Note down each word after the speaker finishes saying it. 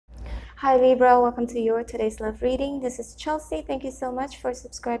Hi Libra, welcome to your today's love reading. This is Chelsea. Thank you so much for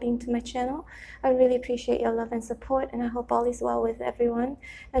subscribing to my channel. I really appreciate your love and support, and I hope all is well with everyone.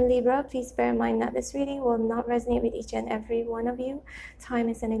 And Libra, please bear in mind that this reading will not resonate with each and every one of you. Time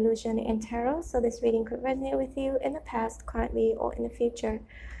is an illusion in tarot, so this reading could resonate with you in the past, currently, or in the future.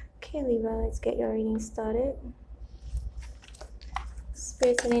 Okay Libra, let's get your reading started.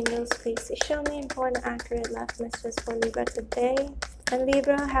 Spirits and angels, please show me important, accurate love messages for Libra today. And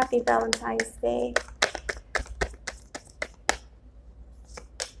Libra, happy Valentine's Day.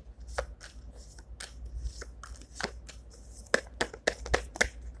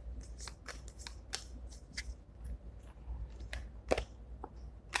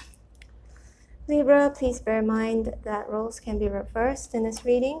 Libra, please bear in mind that roles can be reversed in this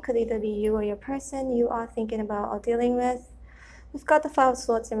reading. Could either be you or your person you are thinking about or dealing with. We've got the Five of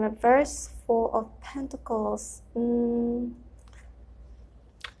Swords in reverse, Four of Pentacles.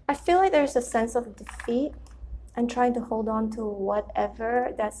 I feel like there's a sense of defeat and trying to hold on to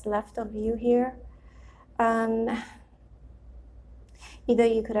whatever that's left of you here. Either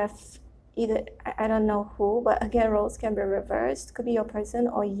you could have, I don't know who, but again, roles can be reversed. Could be your person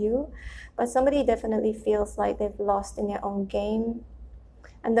or you, but somebody definitely feels like they've lost in their own game.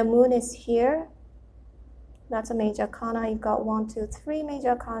 And the moon is here. That's a major arcana. You've got 1, 2, 3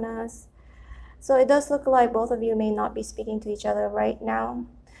 major arcanas. So it does look like both of you may not be speaking to each other right now,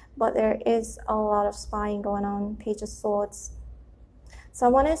 but there is a lot of spying going on. Page of Swords.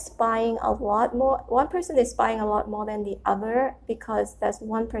 Someone is spying a lot more. One person is spying a lot more than the other, because there's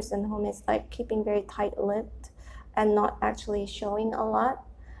one person whom is like keeping very tight-lipped and not actually showing a lot.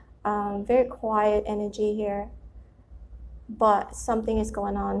 Very quiet energy here. But something is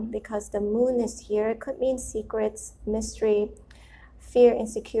going on because the moon is here. It could mean secrets, mystery, fear,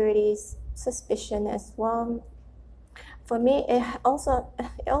 insecurities, suspicion as well. For me, it also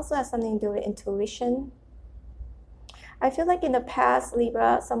has something to do with intuition. I feel like in the past,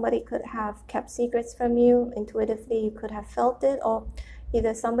 Libra, somebody could have kept secrets from you. Intuitively, you could have felt it, or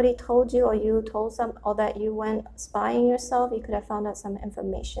either somebody told you or you told some, or that you went spying yourself. You could have found out some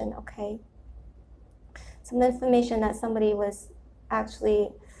information, okay? Some information that somebody was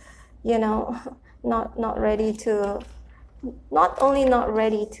actually, you know, not ready to, not only not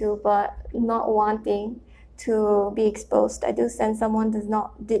ready to, but not wanting to be exposed. I do sense someone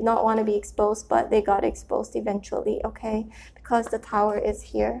did not want to be exposed, but they got exposed eventually, okay? Because the Tower is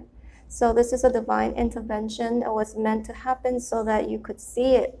here. So this is a divine intervention. It was meant to happen so that you could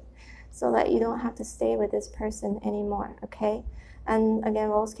see it, so that you don't have to stay with this person anymore, okay? And again,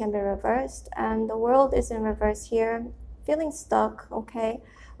 roles can be reversed, and the World is in reverse here, feeling stuck, okay?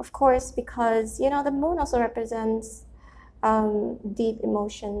 Of course, because, you know, the moon also represents deep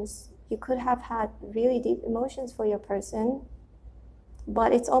emotions. You could have had really deep emotions for your person,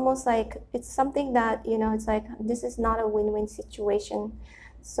 but it's almost like it's something that, you know, it's like this is not a win-win situation.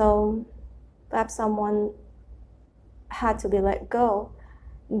 So perhaps someone had to be let go,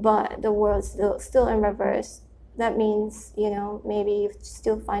 but the World's still in reverse. That means, you know, maybe you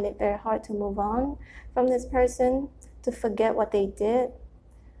still find it very hard to move on from this person, to forget what they did.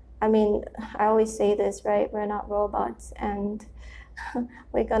 I mean, I always say this, right? We're not robots, and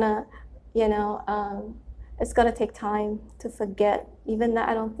we're gonna, you know, it's gonna take time to forget. Even that,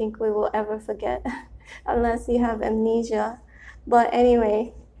 I don't think we will ever forget unless you have amnesia. But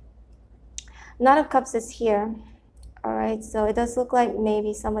anyway, Nine of Cups is here. All right, so it does look like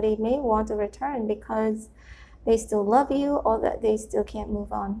maybe somebody may want to return because they still love you, or that they still can't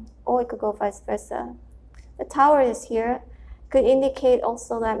move on, or it could go vice versa. The Tower is here. Could indicate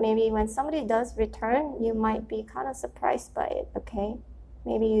also that maybe when somebody does return, you might be kind of surprised by it, okay?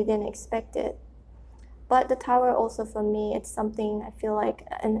 Maybe you didn't expect it. But the Tower also, for me, it's something, I feel like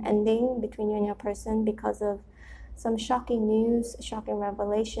an ending between you and your person because of some shocking news, shocking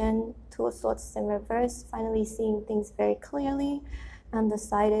revelation. Two of Swords is in reverse, finally seeing things very clearly and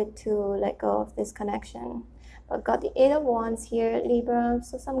decided to let go of this connection. But got the Eight of Wands here, Libra,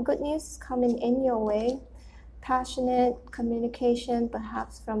 so some good news is coming in your way. Passionate communication,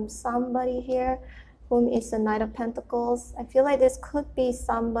 perhaps from somebody here, whom is the Knight of Pentacles. I feel like this could be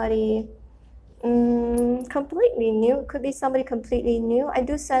somebody completely new. It could be somebody completely new. I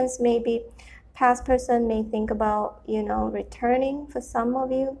do sense maybe past person may think about, you know, returning for some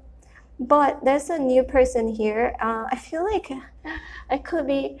of you. But there's a new person here. I feel like it could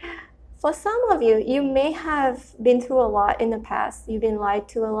be, for some of you, you may have been through a lot in the past. You've been lied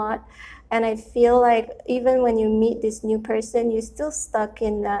to a lot. And I feel like even when you meet this new person, you're still stuck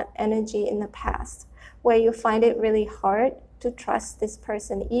in that energy in the past, where you find it really hard to trust this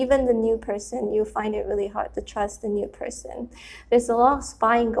person. Even the new person, you find it really hard to trust the new person. There's a lot of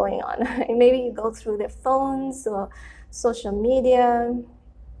spying going on. Maybe you go through their phones or social media.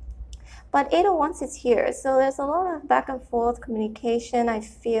 But Eight of Wands is here, so there's a lot of back and forth communication I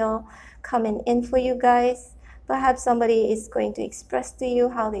feel coming in for you guys. Perhaps somebody is going to express to you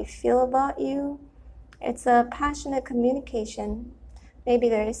how they feel about you. It's a passionate communication. Maybe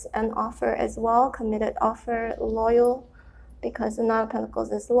there is an offer as well, committed offer, loyal, because the Nine of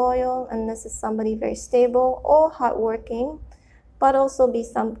Pentacles is loyal, and this is somebody very stable or hardworking, but also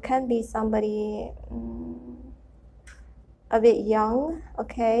can be somebody a bit young,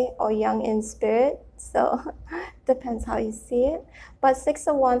 okay, or young in spirit, so depends how you see it. But Six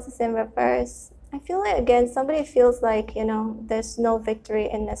of Wands is in reverse. I feel like, again, somebody feels like, you know, there's no victory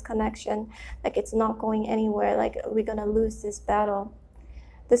in this connection, like it's not going anywhere, like we're gonna lose this battle.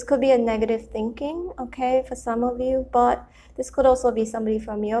 This could be a negative thinking, okay, for some of you, but this could also be somebody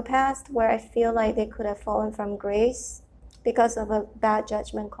from your past where I feel like they could have fallen from grace because of a bad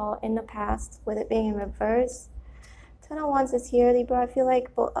judgment call in the past, with it being in reverse. Ten of Wands is here, Libra. I feel like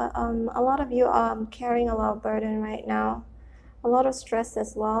a lot of you are carrying a lot of burden right now. A lot of stress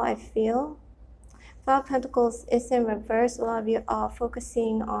as well, I feel. Five of Pentacles is in reverse. A lot of you are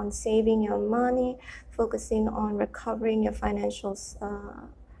focusing on saving your money, focusing on recovering your financial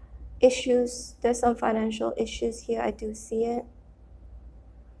issues. There's some financial issues here, I do see it.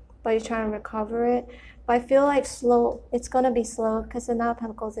 But you're trying to recover it. But I feel like slow, it's going to be slow because the Nine of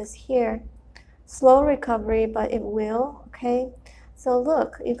Pentacles is here. Slow recovery, but it will, okay? So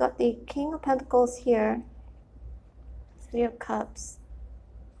look, you got the King of Pentacles here. Three of Cups.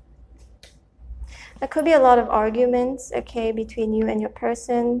 There could be a lot of arguments, okay, between you and your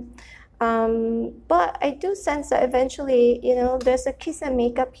person. But I do sense that eventually, you know, there's a kiss and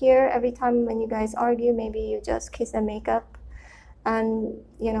make up here. Every time when you guys argue, maybe you just kiss and make up. And,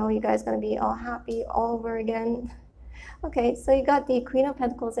 you know, you guys going to be all happy all over again. Okay, so you got the Queen of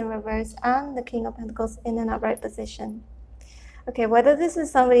Pentacles in reverse and the King of Pentacles in an upright position. Okay, whether this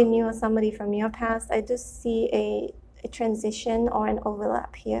is somebody new or somebody from your past, I just see a transition or an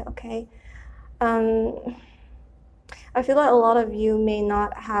overlap here, okay? I feel like a lot of you may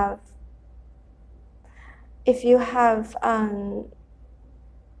not have, if you have, a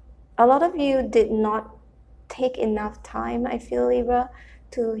lot of you did not take enough time, I feel, Libra,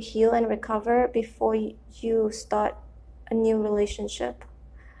 to heal and recover before you start a new relationship.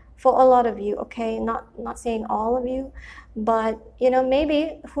 For a lot of you, okay, not saying all of you, but you know,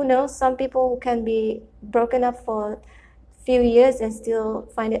 maybe, who knows, some people can be broken up for a few years and still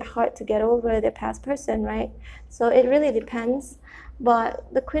find it hard to get over their past person, right? So it really depends.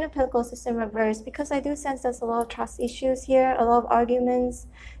 But the Queen of Pentacles is in reverse because I do sense there's a lot of trust issues here, a lot of arguments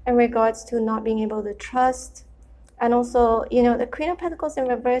in regards to not being able to trust. And also, you know, the Queen of Pentacles in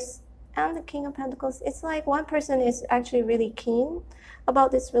reverse and the King of Pentacles, it's like one person is actually really keen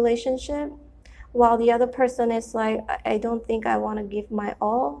about this relationship, while the other person is like, I don't think I want to give my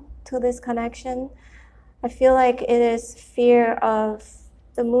all to this connection. I feel like it is fear of,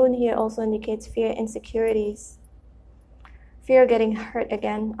 the moon here also indicates fear, insecurities, fear of getting hurt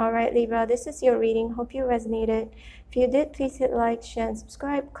again. All right, Libra, this is your reading. Hope you resonated. If you did, please hit like, share, and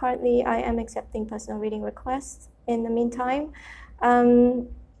subscribe. Currently, I am accepting personal reading requests. In the meantime,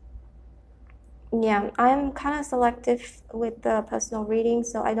 yeah, I'm kind of selective with the personal reading,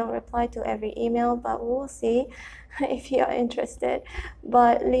 so I don't reply to every email, but we'll see if you are interested.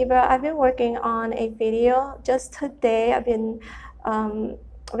 But Libra, I've been working on a video just today. I've been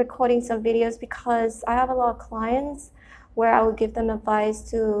recording some videos because I have a lot of clients where I would give them advice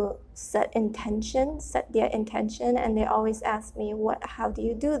to set their intention, and they always ask me, how do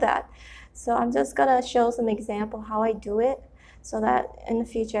you do that? So I'm just gonna show some example how I do it, so that in the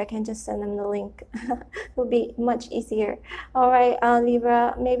future I can just send them the link. It will be much easier. All right,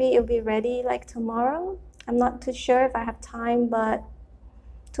 Libra, maybe it'll be ready like tomorrow. I'm not too sure if I have time, but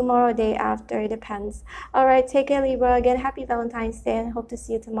tomorrow, day after, it depends. All right, take care, Libra. Again, happy Valentine's Day, and hope to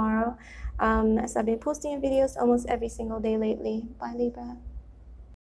see you tomorrow. As I've been posting videos almost every single day lately. Bye, Libra.